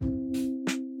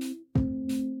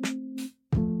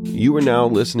You are now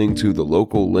listening to The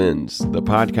Local Lens, the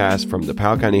podcast from the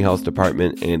Powell County Health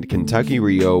Department and Kentucky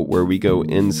RHIO, where we go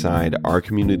inside our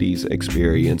community's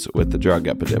experience with the drug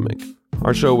epidemic.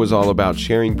 Our show was all about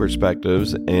sharing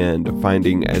perspectives and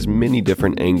finding as many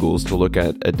different angles to look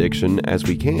at addiction as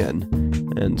we can.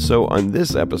 And so on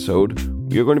this episode,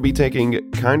 we are going to be taking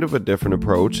kind of a different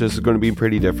approach. This is going to be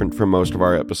pretty different from most of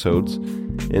our episodes.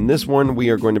 In this one, we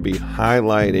are going to be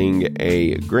highlighting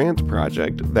a grant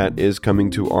project that is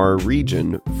coming to our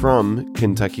region from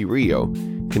Kentucky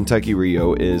RHIO. Kentucky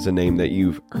RHIO is a name that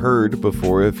you've heard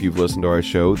before if you've listened to our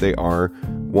show. They are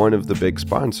one of the big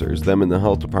sponsors. Them and the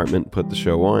health department put the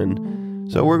show on.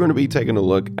 So we're going to be taking a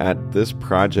look at this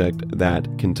project that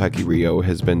Kentucky RHIO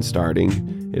has been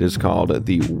starting. It is called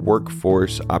the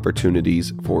Workforce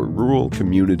Opportunities for Rural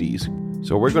Communities.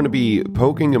 So we're going to be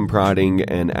poking and prodding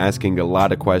and asking a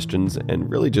lot of questions and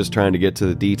really just trying to get to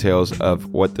the details of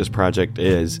what this project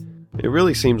is. It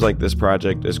really seems like this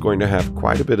project is going to have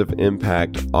quite a bit of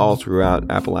impact all throughout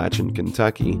Appalachian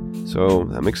Kentucky. So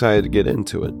I'm excited to get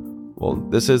into it. Well,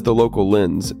 this is The Local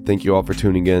Lens. Thank you all for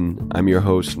tuning in. I'm your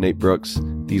host, Nate Brooks.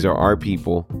 These are our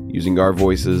people, using our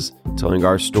voices, telling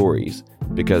our stories,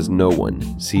 because no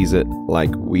one sees it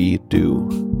like we do.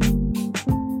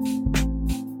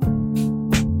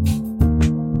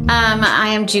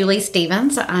 I am Julie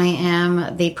Stevens. I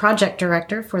am the project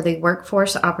director for the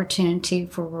Workforce Opportunity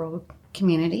for Rural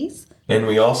Communities. And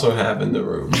we also have in the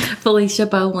room Felicia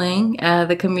Bowling,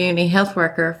 the community health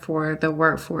worker for the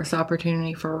Workforce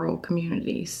Opportunity for Rural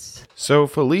Communities. So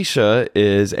Felicia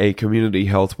is a community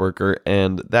health worker,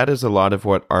 and that is a lot of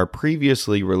what our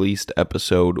previously released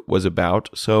episode was about.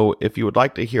 So if you would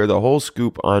like to hear the whole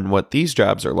scoop on what these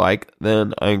jobs are like,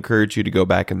 then I encourage you to go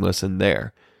back and listen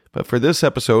there. But for this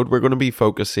episode, we're going to be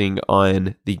focusing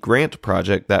on the grant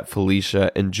project that Felicia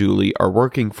and Julie are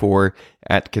working for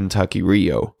at Kentucky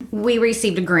RHIO. We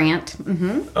received a grant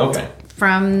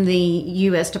from the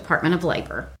U.S. Department of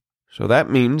Labor. So that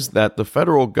means that the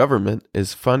federal government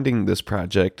is funding this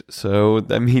project, so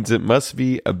that means it must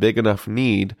be a big enough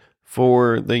need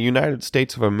for the United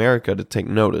States of America to take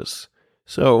notice.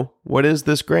 So what is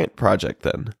this grant project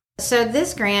then? So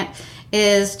this grant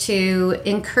is to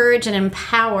encourage and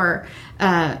empower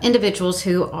individuals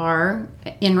who are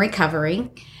in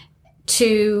recovery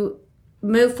to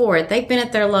move forward. They've been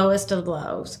at their lowest of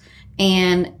lows,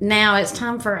 and now it's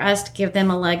time for us to give them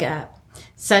a leg up,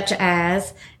 such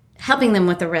as helping them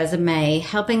with a resume,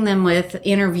 helping them with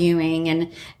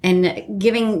interviewing, and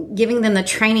giving them the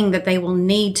training that they will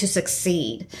need to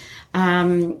succeed.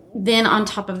 Then on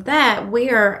top of that, we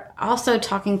are also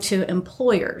talking to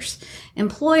employers.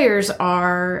 Employers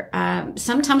are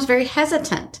sometimes very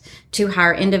hesitant to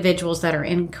hire individuals that are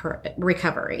in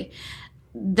recovery.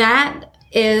 That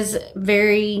is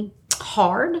very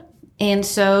hard. And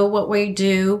so what we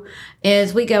do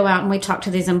is we go out and we talk to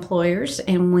these employers,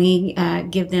 and we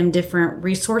give them different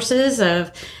resources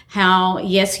of how,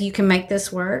 yes, you can make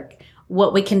this work,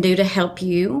 what we can do to help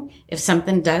you if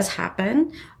something does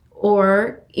happen,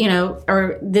 or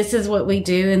this is what we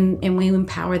do, and we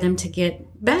empower them to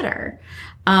get better.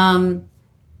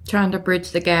 Trying to bridge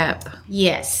the gap.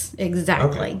 Yes,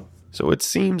 exactly. Okay. So it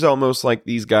seems almost like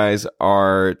these guys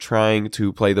are trying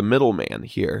to play the middleman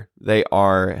here. They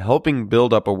are helping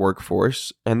build up a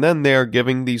workforce, and then they're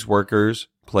giving these workers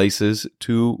places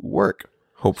to work,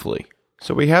 hopefully.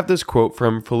 So we have this quote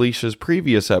from Felicia's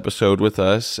previous episode with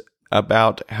us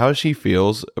about how she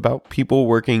feels about people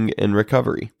working in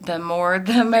recovery. The more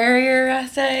the merrier, I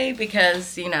say,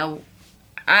 because,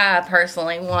 I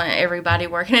personally want everybody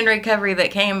working in recovery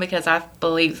that can, because I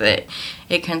believe that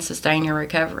it can sustain your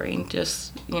recovery,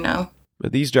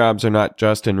 But these jobs are not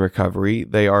just in recovery.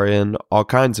 They are in all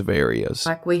kinds of areas.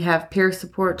 Like we have peer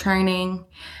support training,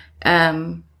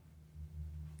 community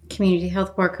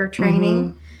health worker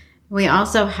training. Mm-hmm. We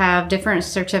also have different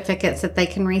certificates that they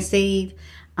can receive.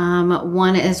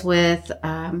 One is with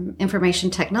information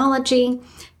technology,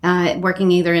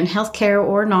 working either in healthcare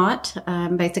or not,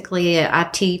 basically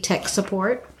IT tech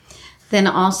support. Then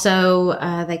also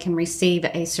they can receive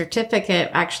a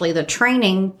certificate, actually the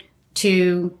training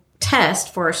to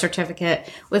test for a certificate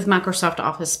with Microsoft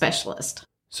Office Specialist.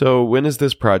 So when is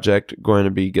this project going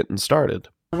to be getting started?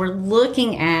 We're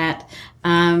looking at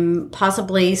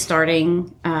possibly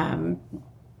starting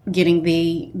getting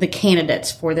the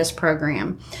candidates for this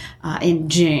program in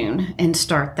June and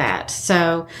start that.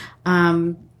 So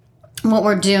what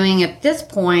we're doing at this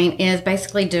point is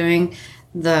basically doing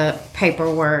the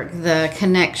paperwork, the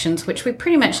connections, which we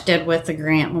pretty much did with the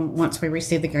grant once we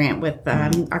received the grant with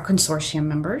our consortium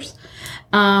members.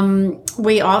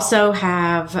 We also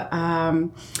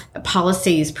have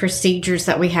policies, procedures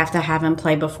that we have to have in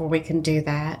play before we can do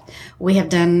that. We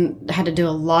have had to do a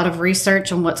lot of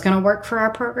research on what's going to work for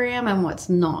our program and what's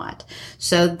not.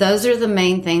 So those are the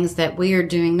main things that we are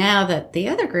doing now that the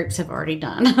other groups have already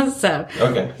done. So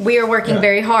we are working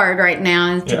very hard right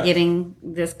now into getting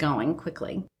this going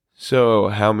quickly. So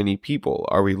how many people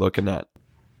are we looking at?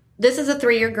 This is a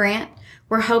 3-year grant.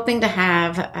 We're hoping to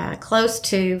have close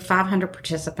to 500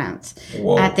 participants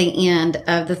at the end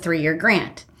of the 3-year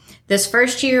grant. This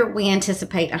first year, we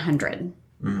anticipate 100.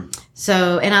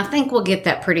 So, and I think we'll get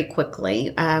that pretty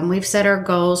quickly. We've set our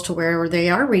goals to where they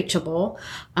are reachable,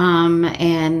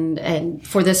 and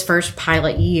for this first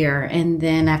pilot year. And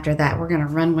then after that, we're going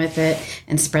to run with it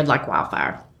and spread like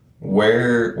wildfire.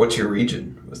 What's your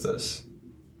region with this?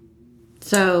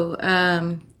 So,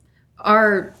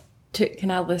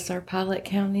 can I list our pilot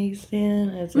counties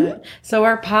then? So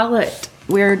our pilot,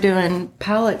 we're doing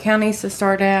pilot counties to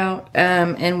start out,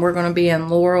 and we're going to be in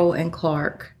Laurel and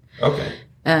Clark. Okay.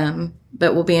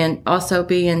 But we'll also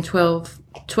be in 12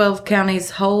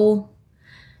 counties whole,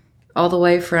 all the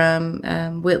way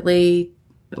from Whitley,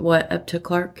 up to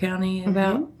Clark County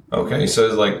about. Okay, so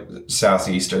it's like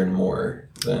southeastern more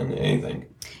than anything.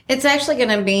 It's actually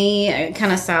going to be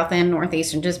kind of south and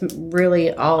northeastern, just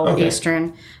really all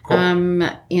eastern. Cool.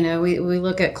 We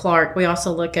look at Clark. We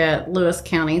also look at Lewis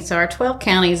County. So our 12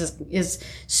 counties is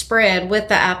spread with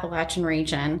the Appalachian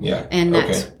region. Yeah. And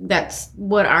that's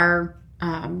what our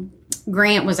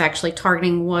grant was actually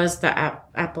targeting, was the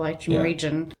Appalachian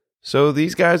region. So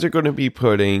these guys are going to be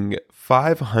putting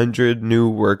 500 new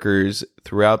workers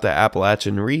throughout the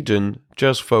Appalachian region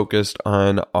just focused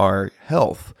on our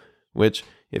health, which,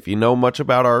 if you know much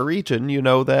about our region, you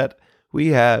know that we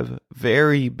have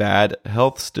very bad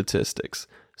health statistics.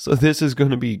 So this is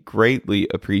going to be greatly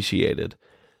appreciated.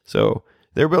 So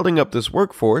they're building up this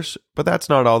workforce, but that's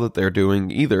not all that they're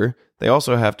doing either. They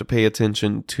also have to pay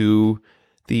attention to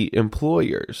the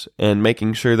employers and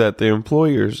making sure that the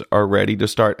employers are ready to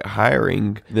start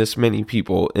hiring this many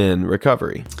people in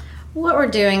recovery. What we're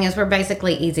doing is we're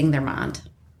basically easing their mind.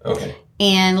 Okay.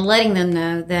 And letting them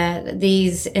know that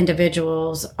these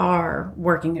individuals are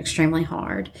working extremely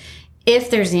hard. If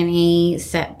there's any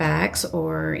setbacks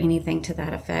or anything to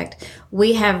that effect,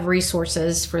 we have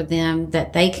resources for them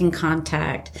that they can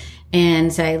contact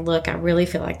and say, look, I really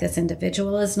feel like this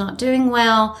individual is not doing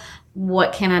well.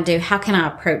 What can I do? How can I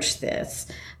approach this?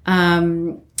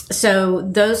 So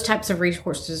those types of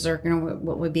resources are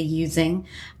what we'll be using,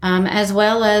 as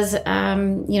well as,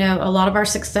 a lot of our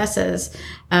successes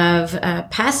of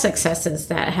past successes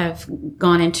that have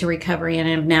gone into recovery and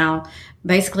have now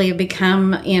basically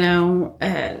become,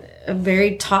 a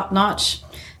very top-notch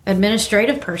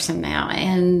administrative person now,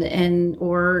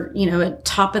 or at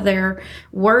top of their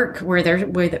work where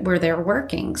they're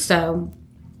working. So.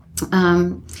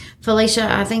 Felicia,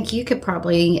 I think you could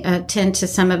probably attend to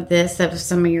some of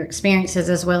your experiences,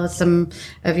 as well as some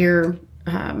of your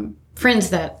friends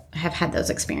that have had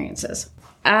those experiences.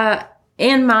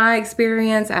 In my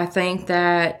experience, I think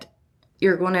that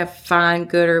you're going to find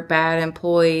good or bad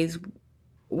employees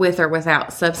with or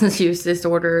without substance use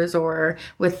disorders, or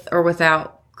with or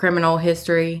without criminal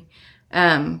history.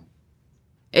 I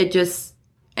think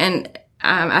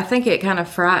it kind of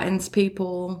frightens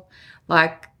people,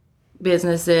 like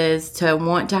businesses, to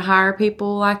want to hire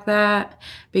people like that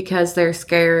because they're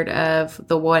scared of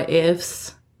the what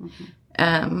ifs.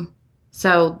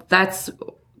 So that's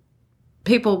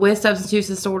people with substance use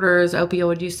disorders,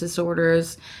 opioid use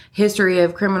disorders, history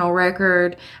of criminal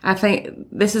record. I think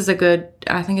it's a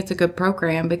good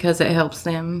program because it helps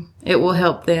them. It will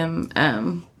help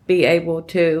them be able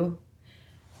to,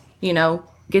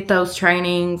 get those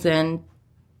trainings and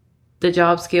the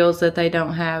job skills that they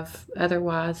don't have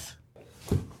otherwise.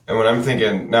 And what I'm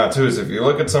thinking now, too, is if you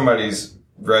look at somebody's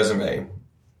resume,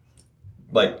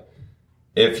 like,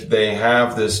 if they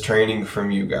have this training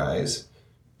from you guys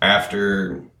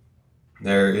after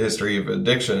their history of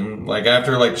addiction, like,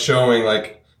 after, like, showing,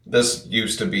 like, this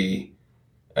used to be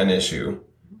an issue,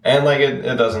 and, like,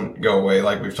 it doesn't go away,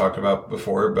 like we've talked about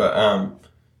before, but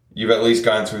you've at least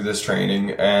gone through this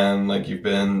training, and, like, you've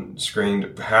been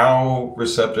screened. How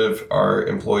receptive are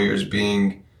employers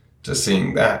being to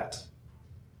seeing that?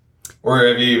 Or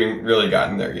have you even really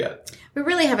gotten there yet? We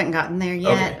really haven't gotten there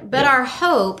yet, but our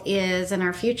hope is, and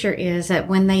our future is, that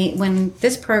when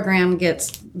this program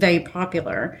gets very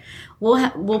popular,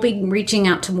 we'll be reaching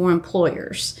out to more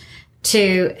employers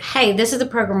to, hey, this is the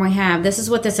program we have. This is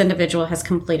what this individual has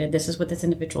completed. This is what this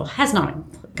individual has not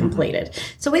completed.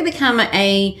 So we become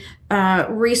a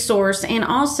resource, and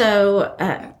also,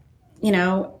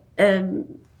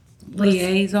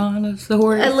 liaison of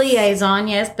sorts. A liaison,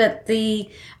 yes, but a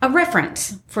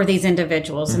reference for these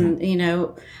individuals. And, you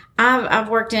know, I've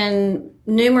worked in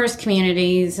numerous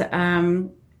communities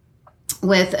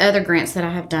with other grants that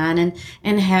I have done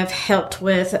and have helped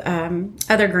with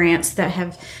other grants that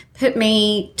have put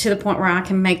me to the point where I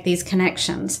can make these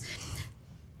connections.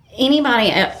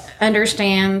 Anybody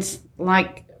understands,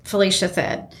 like Felicia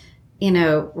said, you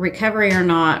know, recovery or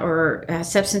not, or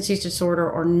substance use disorder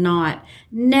or not,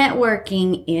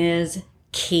 networking is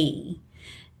key.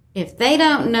 If they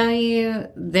don't know you,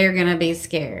 they're going to be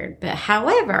scared. But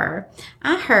however,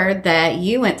 I heard that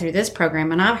you went through this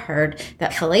program, and I've heard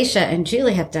that Felicia and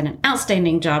Julie have done an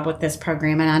outstanding job with this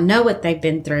program, and I know what they've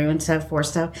been through and so forth.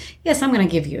 So yes, I'm going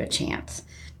to give you a chance.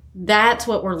 That's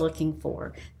what we're looking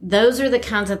for. Those are the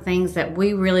kinds of things that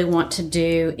we really want to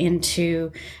do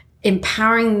into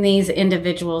empowering these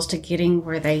individuals to getting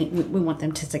where we want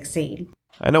them to succeed.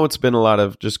 I know it's been a lot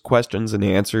of just questions and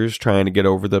answers trying to get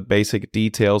over the basic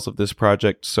details of this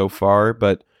project so far,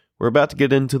 but we're about to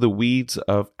get into the weeds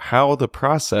of how the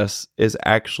process is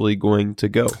actually going to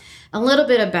go. A little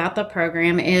bit about the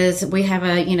program is we have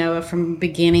a from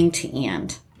beginning to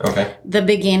end. Okay. The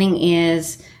beginning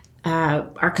is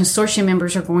our consortium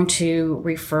members are going to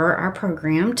refer our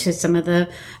program to some of the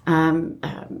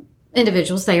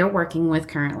individuals they are working with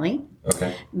currently.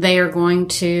 Okay. They are going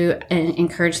to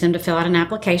encourage them to fill out an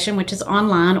application, which is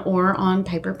online or on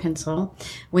paper pencil.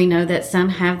 We know that some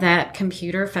have that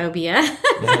computer phobia.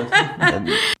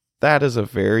 And that is a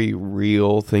very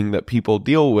real thing that people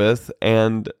deal with.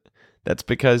 And that's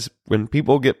because when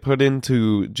people get put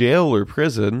into jail or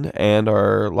prison and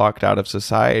are locked out of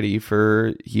society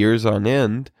for years on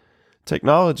end,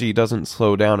 technology doesn't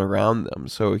slow down around them.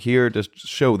 So here to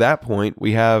show that point,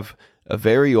 we have a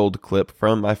very old clip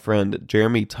from my friend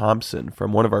Jeremy Thompson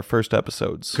from one of our first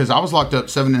episodes. Because I was locked up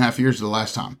 7.5 years the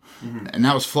last time. And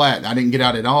that was flat. I didn't get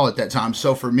out at all at that time.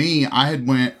 So for me, I had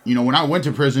went, when I went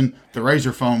to prison, the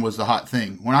Razor phone was the hot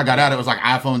thing. When I got out, it was like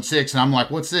iPhone 6. And I'm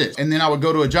like, what's this? And then I would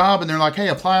go to a job and they're like, hey,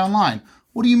 apply online.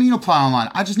 What do you mean apply online?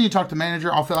 I just need to talk to the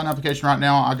manager. I'll fill out an application right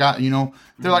now. I got,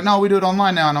 they're like, no, we do it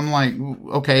online now. And I'm like,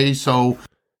 okay, so.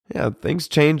 Yeah, things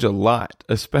change a lot,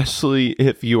 especially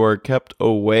if you are kept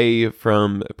away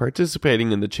from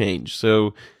participating in the change.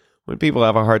 So when people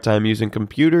have a hard time using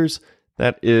computers,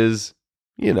 that is,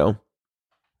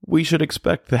 we should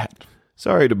expect that.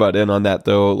 Sorry to butt in on that,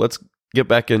 though. Let's get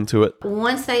back into it.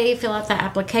 Once they fill out the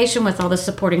application with all the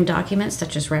supporting documents,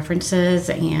 such as references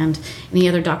and any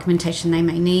other documentation they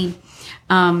may need,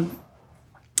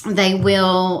 they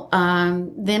will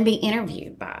then be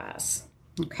interviewed by us.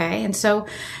 Okay, and so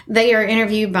they are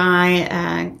interviewed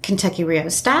by Kentucky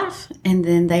RHIO staff, and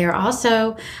then they are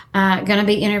also going to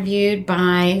be interviewed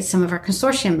by some of our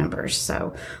consortium members.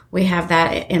 So we have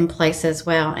that in place as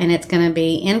well, and it's going to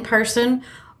be in person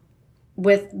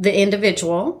with the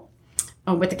individual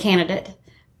or with the candidate,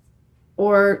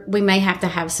 or we may have to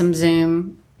have some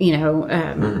Zoom. Some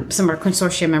of our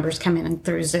consortium members come in and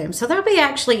through Zoom. So they'll be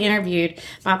actually interviewed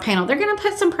by a panel. They're going to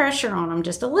put some pressure on them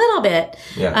just a little bit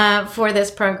for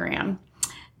this program.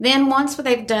 Then once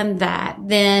they've done that,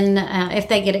 then if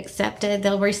they get accepted,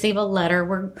 they'll receive a letter.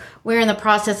 We're in the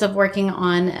process of working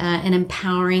on an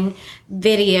empowering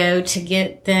video to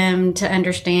get them to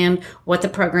understand what the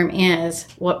program is,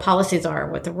 what policies are,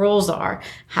 what the rules are,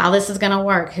 how this is going to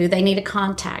work, who they need to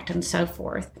contact, and so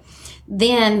forth.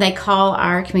 Then they call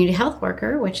our community health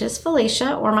worker, which is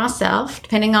Felicia or myself,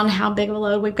 depending on how big of a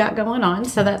load we've got going on.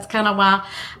 So that's kind of why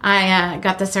I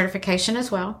got the certification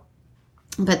as well.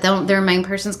 But their main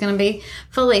person is going to be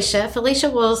Felicia. Felicia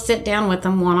will sit down with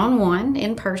them one-on-one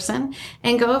in person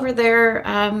and go over they're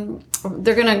going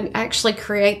to actually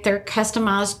create their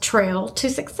customized trail to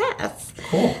success.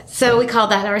 Cool. So we call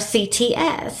that our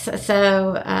CTS.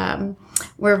 So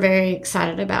we're very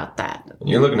excited about that.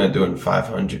 You're looking at doing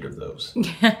 500 of those.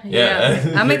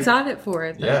 Yeah. I'm excited for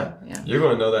it, though. Yeah. You're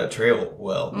going to know that trail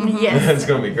well. Yes. It's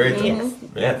going to be great, though. Yes.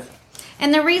 Yeah.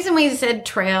 And the reason we said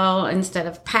trail instead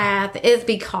of path is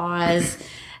because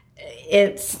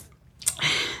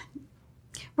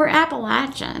we're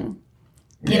Appalachian,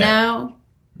 you know?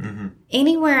 Mm-hmm.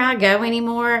 Anywhere I go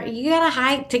anymore, you got to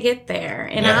hike to get there.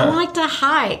 And I like to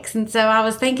hike. And so I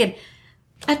was thinking,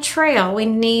 a trail, we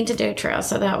need to do a trail.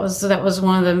 So that was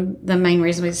one of the main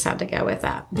reasons we decided to go with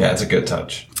that. Yeah, it's a good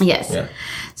touch. Yes. Yeah.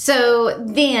 So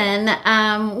then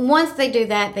once they do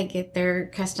that, they get their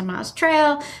customized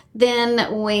trail,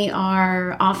 then we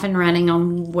are off and running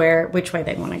on which way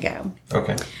they want to go.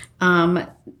 Okay.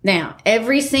 Now,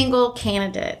 every single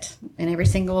candidate and every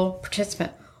single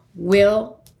participant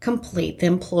will complete the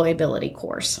employability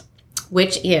course.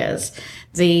 which is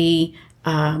the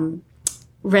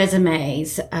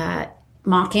resumes,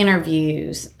 mock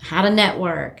interviews, how to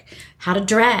network, how to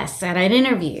dress at an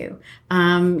interview,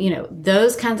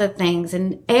 those kinds of things.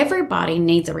 And everybody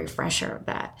needs a refresher of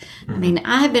that. I mean,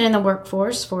 I have been in the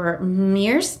workforce for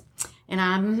years.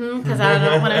 And because I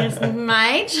don't want to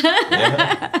my age.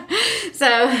 So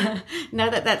know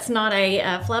that that's not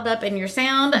a flub up in your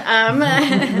sound.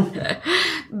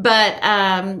 But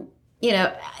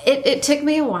it took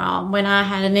me a while when I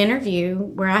had an interview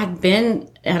where I had been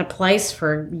at a place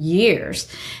for years.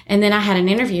 And then I had an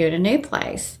interview at a new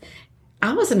place.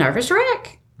 I was a nervous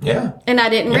wreck. Yeah. And I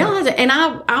didn't realize it. And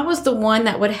I was the one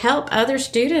that would help other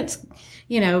students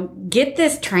get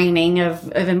this training of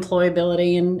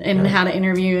employability and how to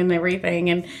interview and everything.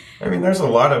 And I mean, there's a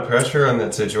lot of pressure on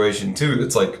that situation too.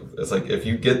 It's like if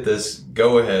you get this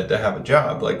go ahead to have a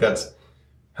job, like that's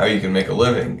how you can make a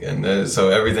living. And so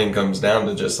everything comes down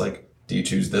to just like, do you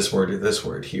choose this word or this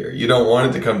word here? You don't want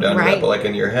it to come down to that, but like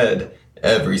in your head,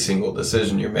 every single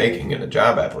decision you're making in a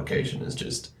job application is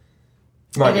just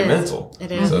monumental.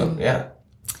 It is. So, yeah.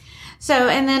 So,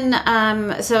 and then,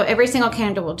 so every single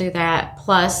candidate will do that,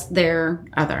 plus their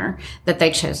other that they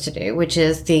chose to do, which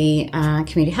is the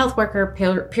community health worker,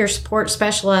 peer support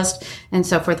specialist, and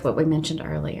so forth, what we mentioned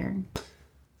earlier.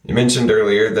 You mentioned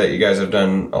earlier that you guys have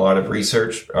done a lot of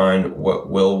research on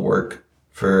what will work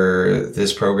for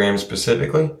this program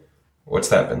specifically. What's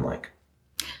that been like?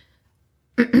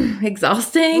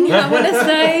 Exhausting, I want to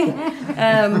say.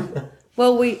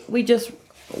 Well,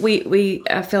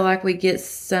 I feel like we get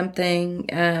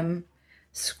something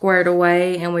squared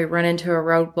away and we run into a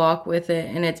roadblock with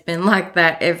it, and it's been like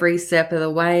that every step of the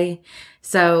way.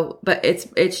 So, but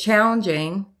it's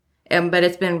challenging, but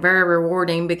it's been very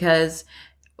rewarding because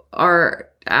our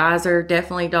I's are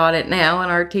definitely dotted now and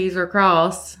our T's are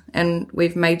crossed, and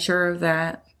we've made sure of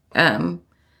that.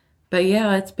 But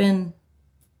yeah, it's been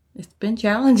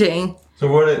challenging. So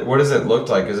what does it look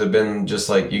like? Has it been just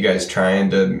like you guys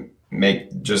trying to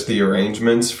make just the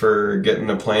arrangements for getting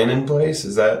a plan in place?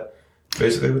 Is that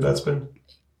basically what that's been?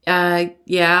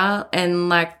 Yeah. And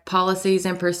like policies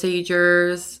and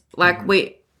procedures, like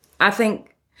I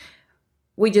think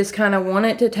we just kind of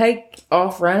wanted to take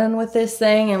off running with this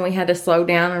thing, and we had to slow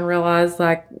down and realize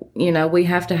like, we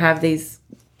have to have these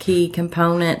key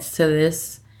components to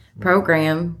this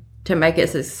program to make it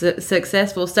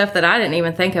successful, stuff that I didn't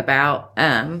even think about.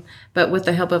 But with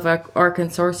the help of our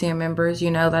consortium members,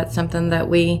 that's something that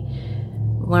we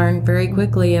learned very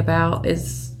quickly about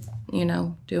is,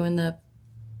 doing the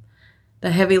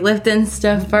heavy lifting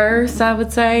stuff first, I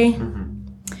would say.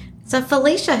 So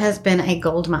Felicia has been a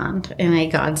goldmine and a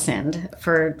godsend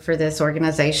for this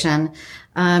organization.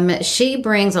 She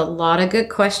brings a lot of good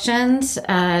questions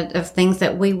of things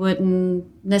that we wouldn't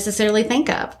necessarily think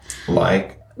of.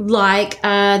 Like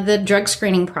the drug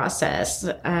screening process,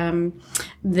 the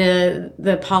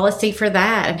policy for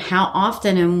that, and how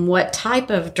often and what type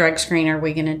of drug screen are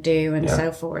we going to do, and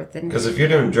so forth. Because if you're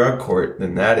doing drug court,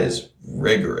 then that is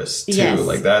rigorous too. Yes.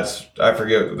 Like I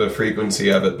forget the frequency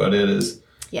of it, but it is.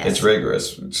 Yes. It's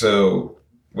rigorous. So,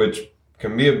 which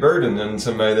can be a burden on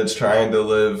somebody that's trying to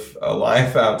live a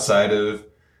life outside of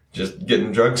just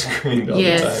getting drug screened all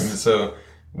the time. So,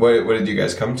 what did you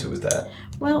guys come to with that?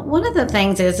 Well, one of the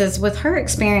things is with her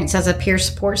experience as a peer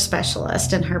support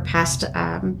specialist and her past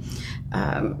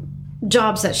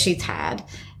jobs that she's had,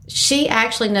 she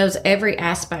actually knows every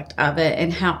aspect of it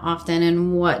and how often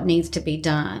and what needs to be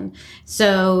done.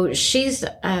 So she's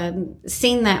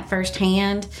seen that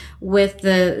firsthand with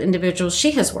the individuals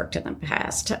she has worked in the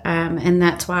past. And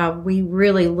that's why we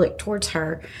really look towards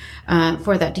her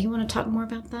for that. Do you want to talk more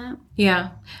about that? Yeah.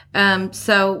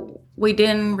 So we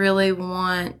didn't really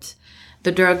want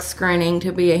the drug screening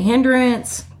to be a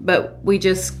hindrance, but we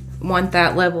just want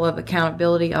that level of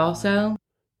accountability also.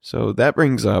 So that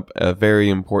brings up a very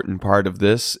important part of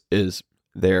this is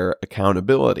their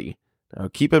accountability. Now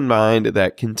keep in mind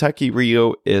that Kentucky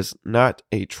RHIO is not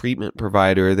a treatment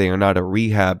provider. They are not a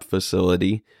rehab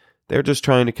facility. They're just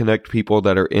trying to connect people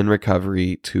that are in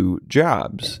recovery to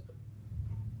jobs.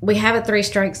 We have a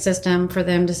 3-strike system for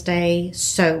them to stay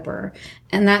sober,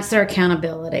 and that's their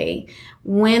accountability.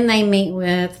 When they meet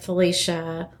with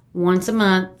Felicia once a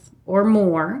month or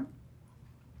more,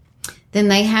 then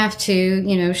they have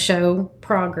to, show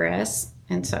progress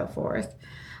and so forth.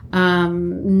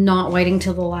 Not waiting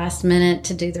till the last minute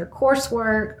to do their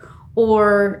coursework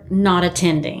or not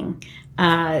attending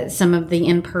some of the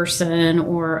in-person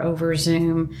or over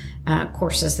Zoom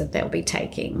courses that they'll be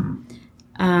taking.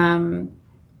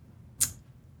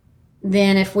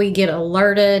 Then if we get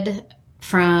alerted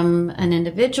from an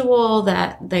individual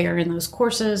that they are in those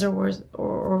courses or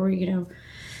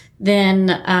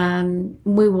then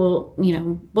we will,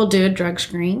 we'll do a drug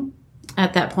screen.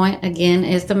 At that point, again,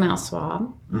 is the mouth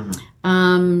swab.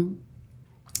 Mm-hmm.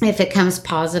 If it comes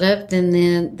positive, then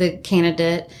the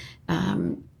candidate,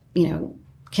 can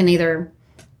either,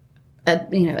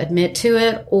 admit to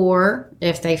it, or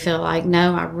if they feel like,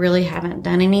 no, I really haven't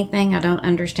done anything, I don't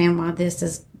understand why this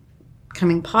is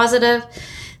coming positive,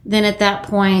 then at that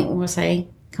point, we'll say,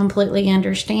 completely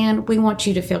understand. We want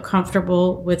you to feel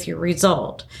comfortable with your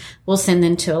result. We'll send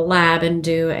them to a lab and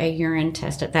do a urine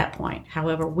test at that point.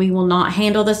 However, we will not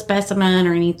handle the specimen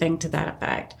or anything to that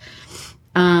effect.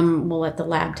 We'll let the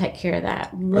lab take care of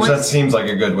that. Which that seems like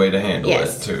a good way to handle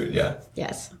it too. Yeah.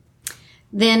 Yes.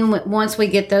 Then once we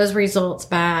get those results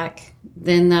back,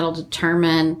 then that'll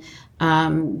determine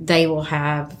they will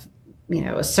have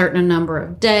a certain number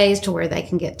of days to where they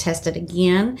can get tested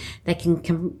again. They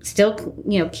can still,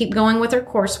 keep going with their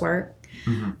coursework.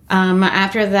 Mm-hmm.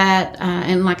 After that,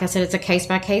 and like I said, it's a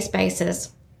case-by-case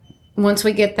basis. Once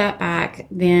we get that back,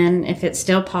 then if it's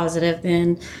still positive,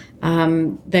 then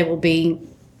they will be,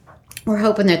 we're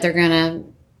hoping that they're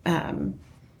going to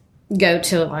go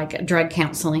to like drug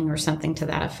counseling or something to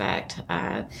that effect.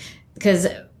 Because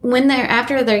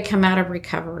after they come out of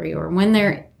recovery or when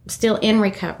they're still in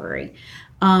recovery,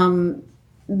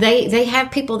 they have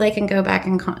people they can go back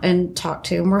and talk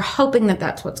to, and we're hoping that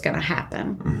that's what's going to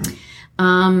happen.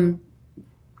 Mm-hmm.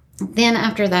 Then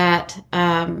after that,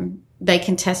 they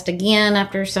can test again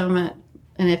after so much,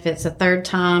 and if it's a third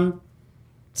time,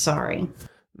 sorry.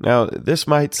 Now, this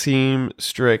might seem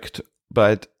strict,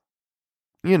 but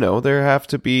there have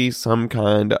to be some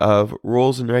kind of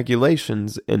rules and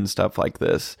regulations and stuff like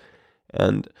this.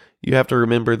 And you have to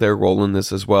remember their role in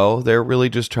this as well. They're really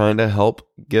just trying to help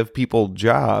give people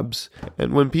jobs.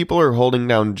 And when people are holding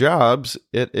down jobs,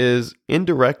 it is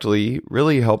indirectly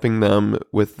really helping them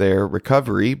with their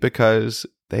recovery because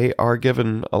they are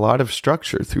given a lot of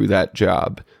structure through that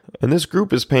job. And this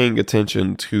group is paying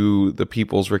attention to the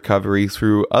people's recovery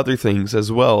through other things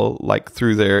as well, like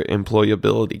through their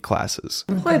employability classes.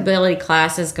 Employability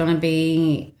class is going to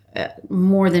be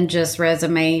more than just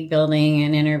resume building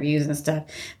and interviews and stuff.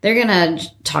 They're going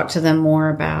to talk to them more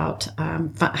about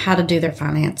how to do their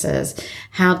finances,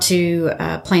 how to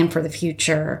plan for the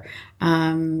future.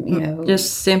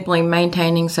 Just simply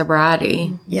maintaining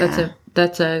sobriety. Yeah.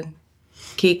 That's a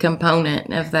key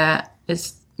component of that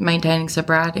is maintaining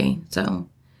sobriety. So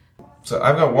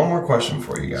I've got one more question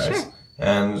for you guys. Sure.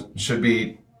 And should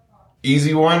be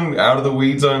easy one, out of the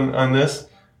weeds on this.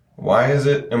 Why is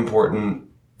it important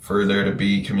for there to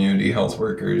be community health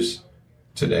workers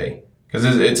today? Because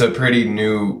it's a pretty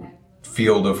new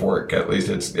field of work. At least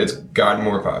it's gotten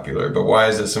more popular. But why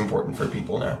is this important for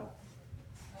people now?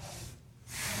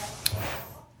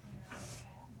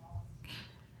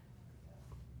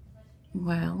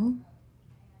 Well,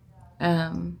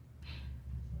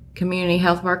 community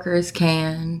health workers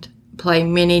can play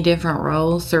many different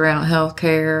roles throughout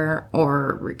healthcare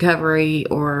or recovery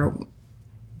or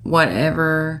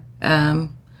whatever.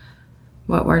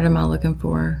 What word am I looking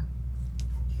for?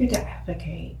 You're to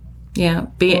advocate. Yeah,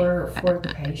 for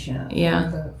the patient.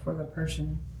 Yeah, for the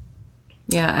person.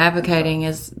 Yeah, advocating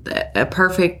is a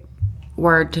perfect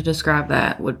word to describe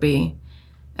that. Would be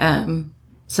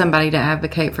somebody to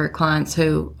advocate for clients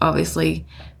who obviously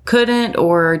couldn't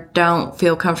or don't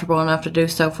feel comfortable enough to do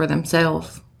so for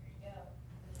themselves.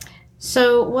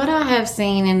 So what I have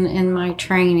seen in my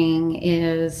training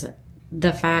is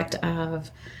the fact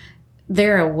of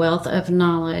they're a wealth of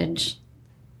knowledge.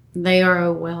 They are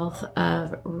a wealth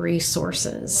of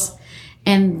resources.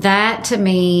 And that to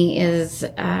me is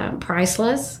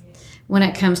priceless when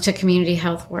it comes to community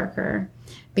health worker,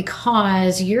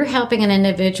 because you're helping an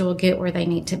individual get where they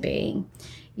need to be.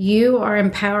 You are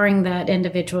empowering that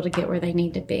individual to get where they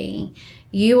need to be.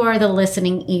 You are the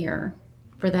listening ear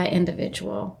for that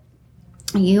individual.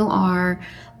 You are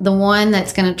the one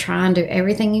that's going to try and do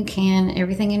everything you can,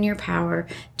 everything in your power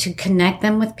to connect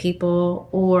them with people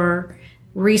or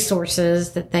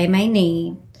resources that they may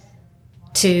need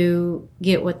to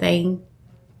get what they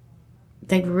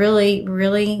really,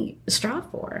 really strive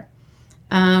for.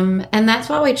 And that's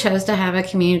why we chose to have a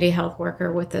community health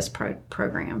worker with this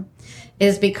program,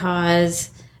 is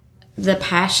because the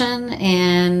passion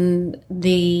and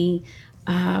the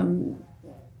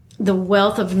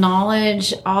wealth of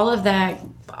knowledge, all of that,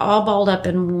 all balled up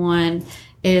in one,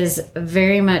 is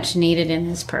very much needed in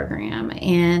this program.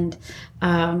 And,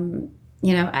 and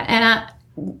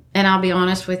I'll be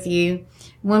honest with you,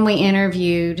 when we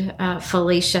interviewed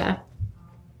Felicia,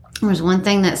 there was one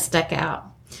thing that stuck out.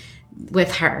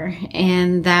 with her.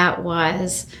 And that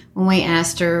was when we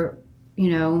asked her,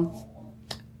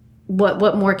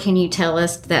 what more can you tell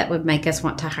us that would make us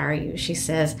want to hire you? She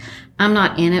says, I'm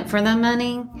not in it for the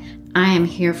money. I am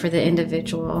here for the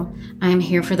individual. I am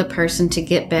here for the person to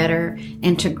get better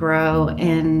and to grow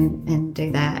and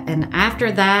do that. And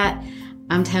after that,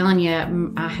 I'm telling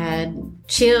you, I had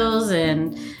chills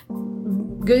and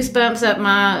goosebumps up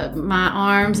my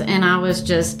arms, and I was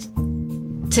just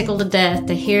tickled to death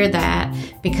to hear that,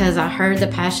 because I heard the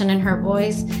passion in her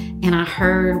voice and I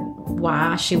heard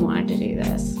why she wanted to do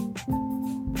this.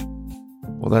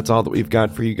 Well, that's all that we've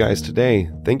got for you guys today.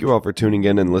 Thank you all for tuning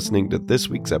in and listening to this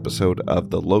week's episode of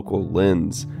The Local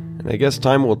Lens. And I guess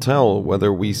time will tell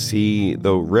whether we see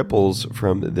the ripples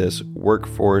from this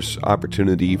workforce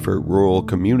opportunity for rural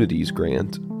communities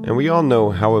grant. And we all know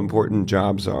how important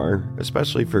jobs are,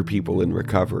 especially for people in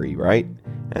recovery, right?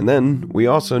 And then we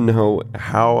also know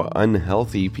how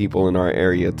unhealthy people in our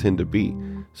area tend to be.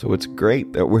 So it's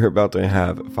great that we're about to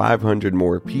have 500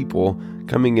 more people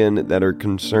coming in that are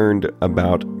concerned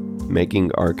about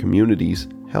making our communities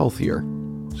healthier.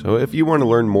 So if you want to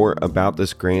learn more about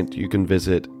this grant, you can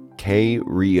visit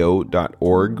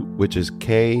krhio.org, which is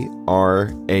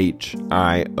krhio.org.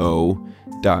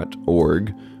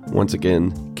 Once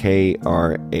again, krhio.org.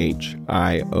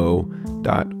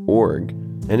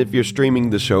 And if you're streaming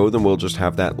the show, then we'll just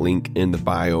have that link in the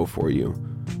bio for you.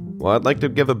 Well, I'd like to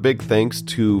give a big thanks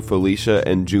to Felicia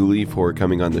and Julie for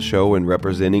coming on the show and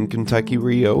representing Kentucky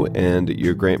RHIO and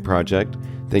your grant project.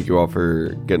 Thank you all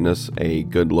for getting us a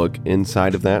good look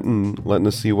inside of that and letting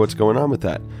us see what's going on with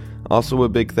that. Also, a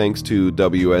big thanks to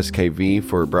WSKV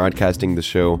for broadcasting the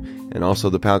show, and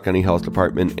also the Powell County Health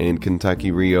Department and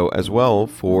Kentucky RHIO as well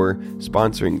for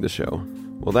sponsoring the show.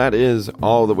 Well, that is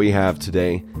all that we have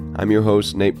today. I'm your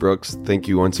host, Nate Brooks. Thank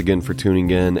you once again for tuning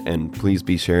in, and please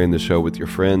be sharing the show with your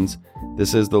friends.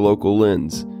 This is The Local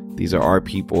Lens. These are our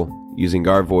people, using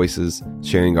our voices,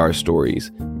 sharing our stories,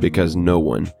 because no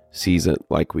one sees it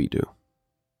like we do.